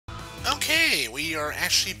Okay, we are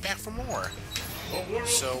actually back for more.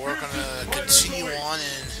 So we're gonna continue on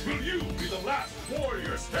and... Will you be the last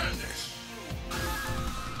warrior standing?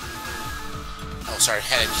 Oh, sorry,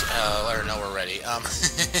 had to let her know we're ready. Alright,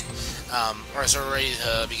 so we're ready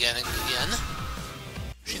to begin again.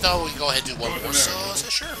 She thought we'd go ahead and do one more, so I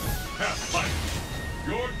said sure. Have fight.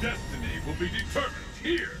 Your destiny will be determined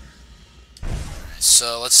here.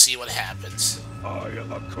 So let's see what happens. I am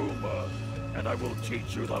Akuma, and I will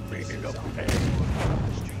teach you the meaning of pain.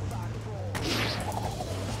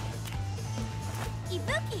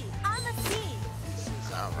 Ibuki on the scene.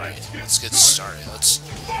 Alright, let's get started. Let's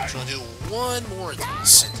try to do one more of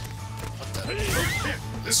these. And what the?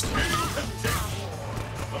 This game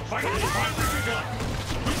the fight has finally begun.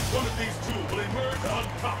 Which one of these two will emerge on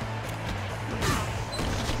top?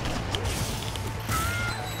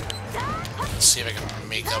 Let's see if I can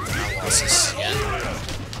make up for my losses again.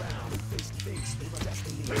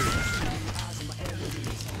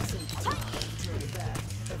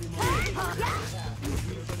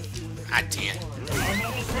 Ah, damn. I'm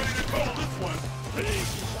almost ready to call this one.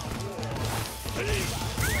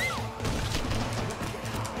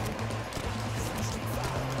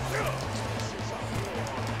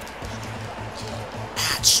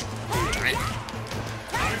 Patch. Darn it.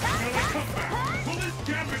 I smell a comeback. Will this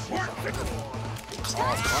gambit work? Call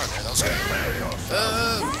off guard there. That was good.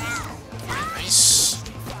 Nice.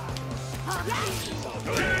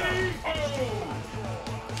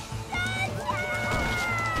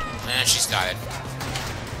 And she's got it.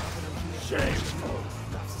 Shame.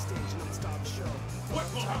 What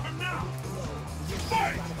will happen now?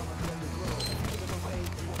 Fight!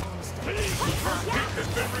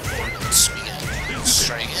 Let's begin. Let's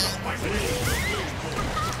try again.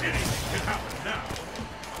 Anything can happen now.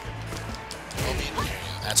 Oh, there you go.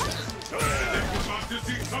 That's better. We're about to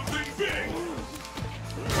see something big.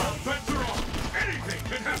 All bets are on. Anything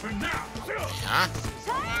can happen now. Huh?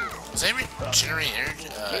 Was I regenerating energy,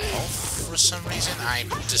 health for some reason? I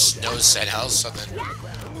just noticed that health, something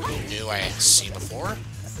new I hadn't seen before.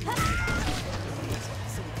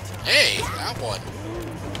 Hey, got one.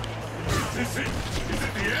 Is it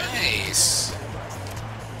the end? Nice.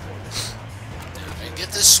 Now, if I can get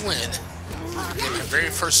this win, I'll get my very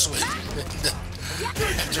first win.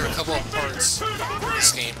 After a couple of parts in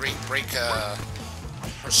this game, break her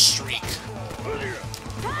streak.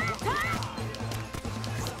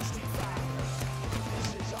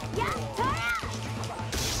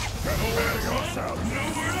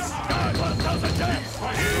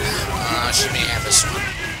 She may have this one.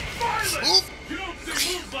 Oop. You don't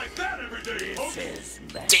see moves like that every day, folks.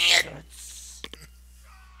 Dang it.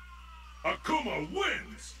 Akuma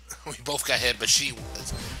wins. We both got hit, but she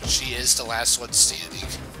is the last one standing.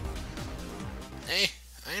 Hey,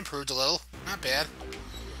 I improved a little. Not bad.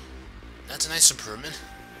 That's a nice improvement.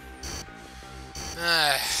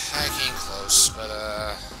 I came close, but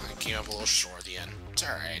I came up a little short at the end. It's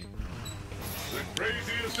alright. The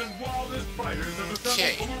craziest and wildest fighters have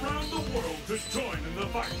assembled from around the world to join in the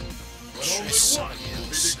fight. But Try only one somebody will be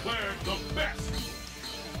else. declared the best.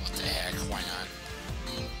 What the heck? Why not?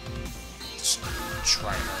 Just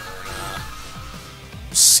try harder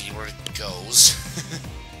and see where it goes.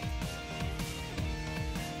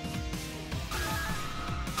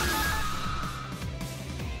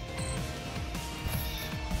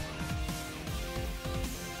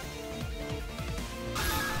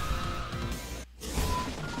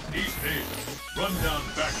 East Haven, run down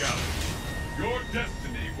back out. Your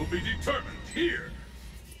destiny will be determined here.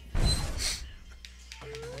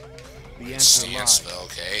 The answer Stance, lies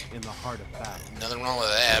okay. in the heart of battle. Nothing wrong with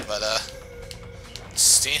that, but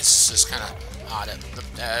stance is kind of odd.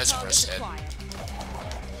 That's first hit.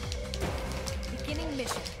 Beginning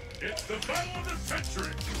mission. It's the battle of the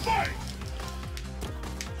century. Fight!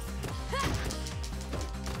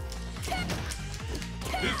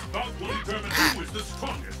 This bout will determine who is the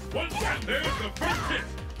strongest. And there's the first hit.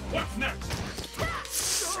 What's next?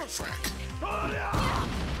 Frick.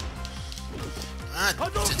 I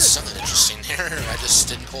did something interesting there. I just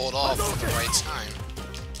didn't pull it off at the right time.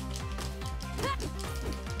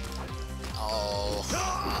 Oh,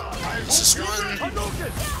 this is one. A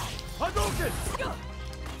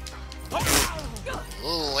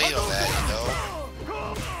little late on that, you know.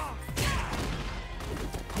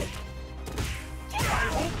 I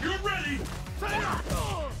hope you're ready.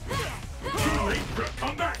 Too late for a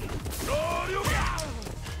comeback.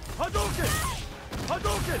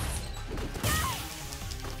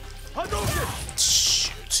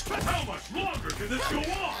 Shoot. How much longer can this go on? I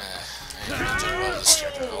don't do well this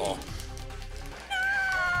character at all.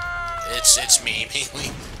 It's me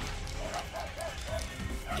mainly.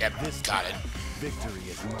 Yep, got it. Victory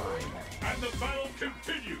is mine. And the battle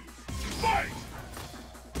continues. Fight!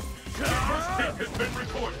 The first kick has been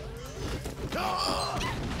recorded.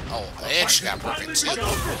 Oh, I actually got perfect too.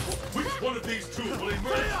 Which one of these two will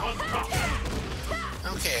emerge on top?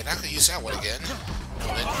 Okay, not gonna use that one again. No,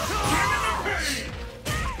 then.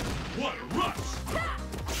 What a rush!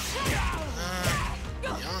 You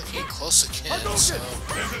only came close to Ken, so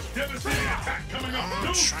There's a devastating attack coming up. I'll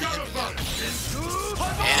No try doubt him about again.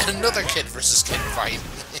 it. And another kid versus kid fight.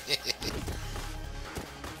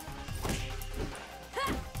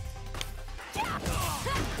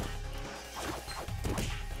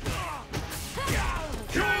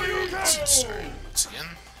 Sorry, once again.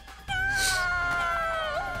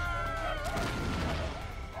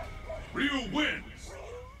 Ryu wins.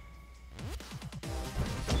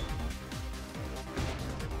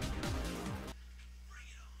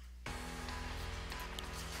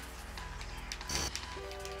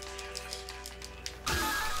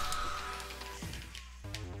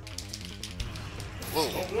 Whoa.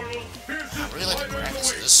 I really like the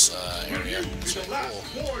graphics of this area. It's really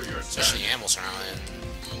cool. Especially the animals around it.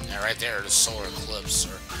 And right there, the solar eclipse,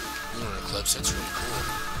 or lunar eclipse, that's really cool.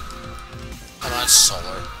 Oh no, it's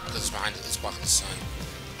solar, because it's behind it, it's blocking the sun.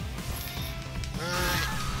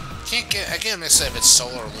 Can't get, I get mixed up if it's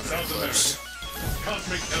solar or lunar South eclipse. America.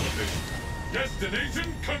 Cosmic elevation.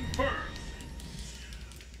 Destination confirmed.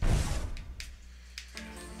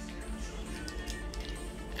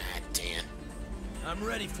 Ah, damn. I'm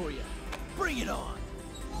ready for you. Bring it on.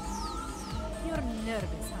 You're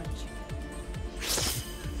nervous, aren't you?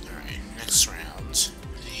 Alright, next round.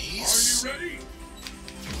 These. Are you ready?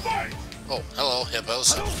 Fight! Oh, hello,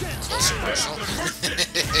 hippos. Close and personal.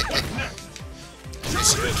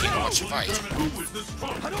 Basically, can't watch you fight. Who is the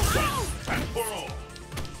strongest? Once and for all.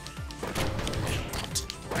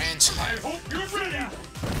 Grand I hope you're ready.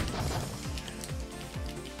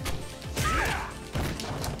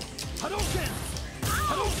 Hadouken!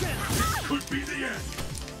 Hadouken! Could be the end.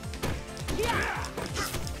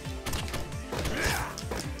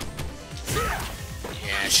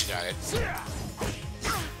 Yeah, she got it.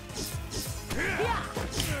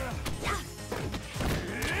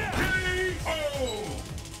 K.O.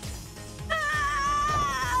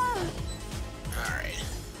 Alright.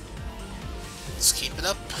 Let's keep it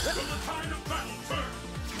up. When the tide of battle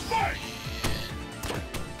turns, fight!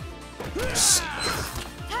 Let's see.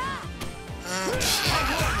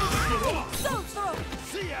 So throw.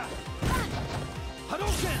 See ya!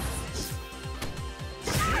 Hadouken!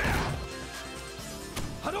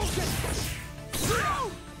 Hadouken!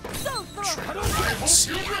 So throw. Let's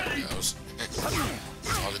see how it goes. That's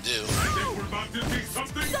all to do. I think we're about to see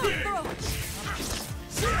something So big. throw.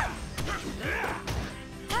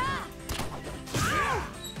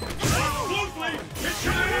 Closely, it's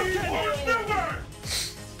K.O. or never.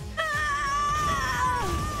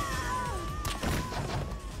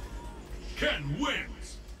 Ken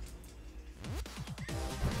wins.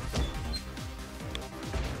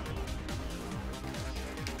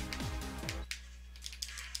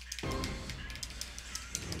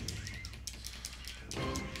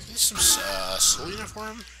 Is this some school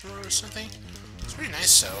uniform or something? It's pretty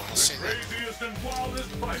nice, though. I'll say The that. craziest and wildest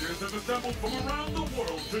fighters have assembled from around the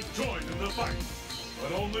world to join in the fight.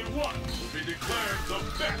 But only one will be declared the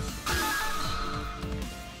best.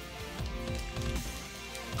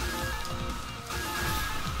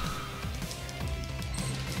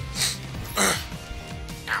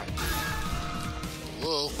 Ow.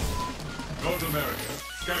 Whoa. North America,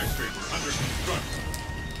 skyscraper under construction.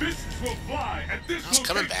 Fists will fly at this It's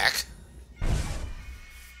coming location. back.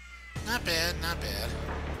 Not bad, not bad.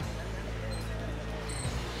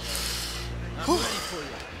 I'm ready for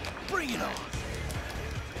you. Bring it on.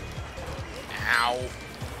 Ow.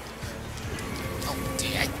 Oh,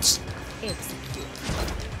 dang.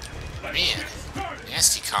 Man,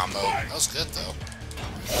 nasty combo. That was good, though.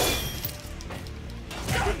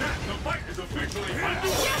 With that, the fight is officially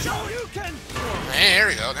underway. Show you can. Hey, here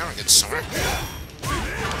we go. Now we're getting somewhere.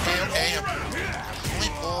 Okay, okay. Only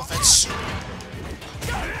pull if it's...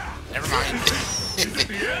 Never mind.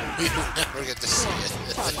 We will never get to see it.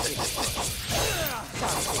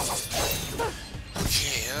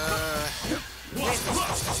 Okay,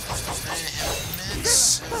 9.5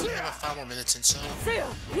 minutes. We have about 5 more minutes in, so... 2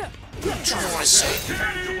 more, I say.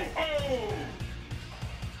 K.O.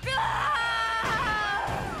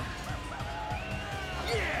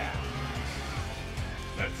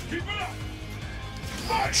 Let's keep it up.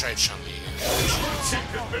 I'll try Chun-Li. Kick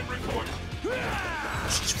has been recorded.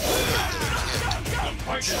 She's really good The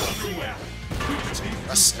fight is underway. Each of these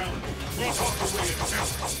Wrestling. challenges will walk away in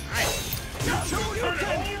champions. Alright. Turn it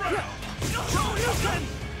all around.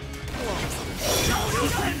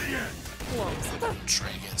 Try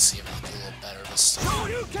again, see if I can do a little better this time.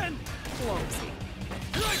 K.O.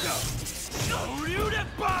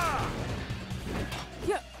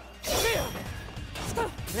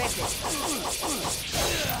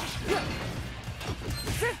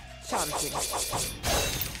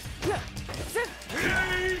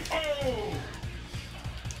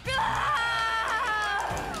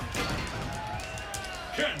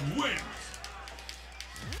 Ken wins.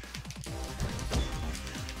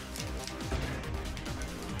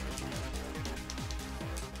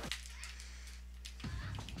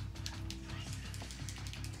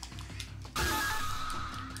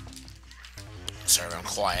 Sorry, I'm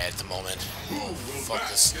quiet at the moment. Who will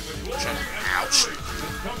Focus. bask in the glory Trying to, and ouch. admiration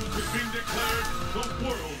that comes with being declared the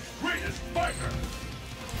world's greatest fighter?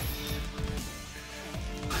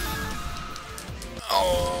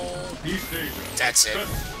 Oh, These days, that's it.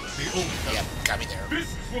 the only Yep, got me there.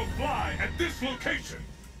 fists will fly at this location.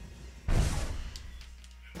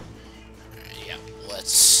 Yep,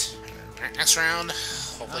 let's. Next round,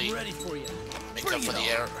 hopefully I'm ready for you. make up Bring for it the on.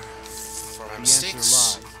 error for my The mistakes.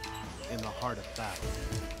 answer lies in the heart of battle.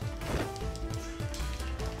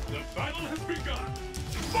 The battle has begun.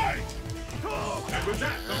 Fight! And with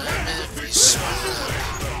that, the And round if will we be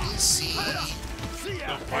smile, easy.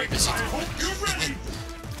 the fight. I hope you're ready.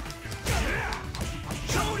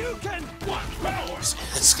 What power!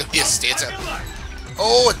 It's gonna be a stance up. Like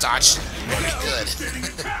Oh, it dodged. Very good.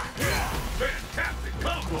 fantastic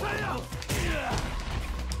combo.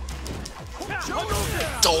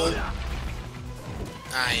 Don't.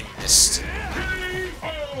 I missed. K.O.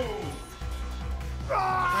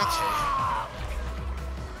 Okay.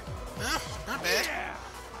 Well, not bad.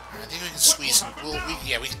 I think we can squeeze.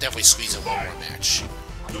 Yeah, we can definitely squeeze in one more match.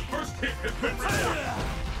 The first hit has been recorded.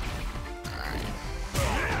 Alright.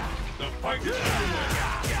 The fight is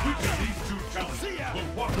underway. Which of these two challenges will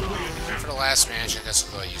walk away in For champion? the last match, I guess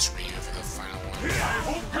I'll go use Ryu for the final one. I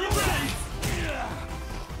hope you're ready.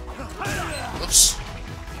 Whoops.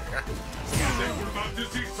 Here. They were about to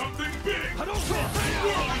see something big. The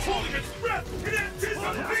world is holding its breath in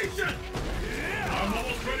anticipation. I'm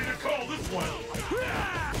almost ready to call this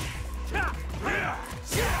one.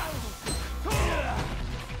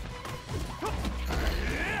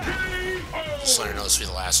 Just let her know this will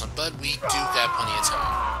be the last one, but we do got plenty of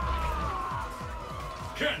time.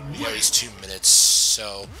 Ken We got at least 2 minutes,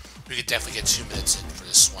 so we could definitely get 2 minutes in for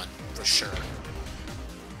this one, for sure.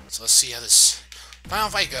 So let's see how this final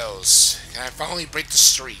fight goes. Can I finally break the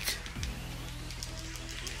streak?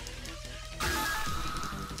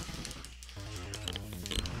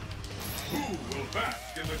 Who will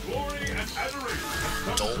bask in the glory and adoration that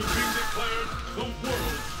comes Don't. with being declared the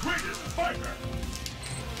world's greatest fighter?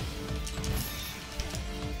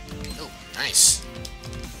 Oh, nice.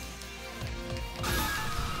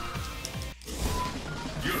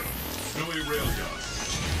 Europe, Billy Railgun.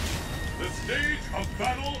 The stage of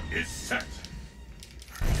battle is set.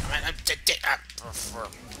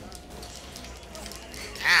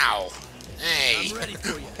 Ow. Hey. I'm ready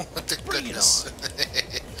for you. What the Bring it goodness.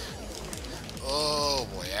 Oh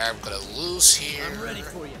boy, I'm gonna lose here. I'm ready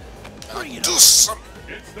for you. I'll Bring it do on. some.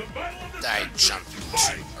 It's the battle of the I century. jumped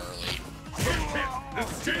too early. First hit, the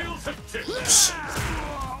scales have tipped. Oops.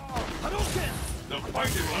 The fight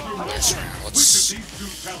is underway. Next round, Which of let's these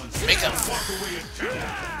two talents make up will for walk away as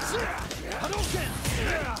champion?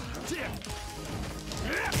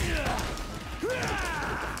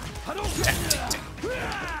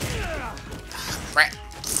 Crap.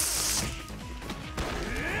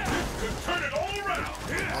 Could turn it all around.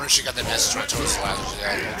 I wonder if she got the message when I told us the last one. She's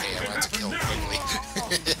like, okay, I want to kill quickly.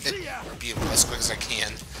 Or be as quick as I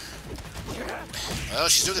can. Well,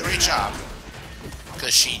 she's doing a great job.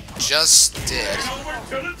 Because she just did. Over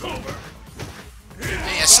till it's over.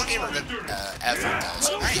 Hey, I still gave her a good effort, though.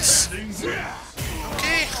 So nice.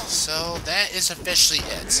 Okay, so that is officially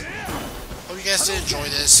it. Hope you guys did enjoy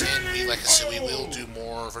this, and we, like I said, we will do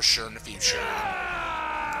more for sure in the future.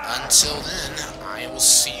 Until then, I will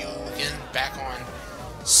see you again back on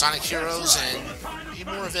Sonic Heroes and maybe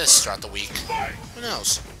more of this throughout the week. Who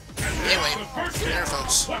knows? Anyway, later,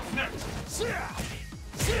 folks. What's next?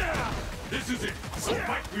 This is it. The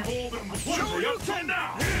fight we've all been wondering up to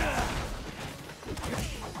now.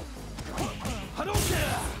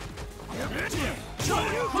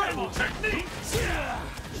 Incredible technique.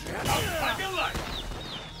 Just like a light.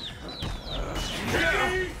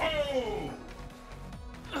 K.O.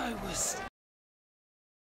 I was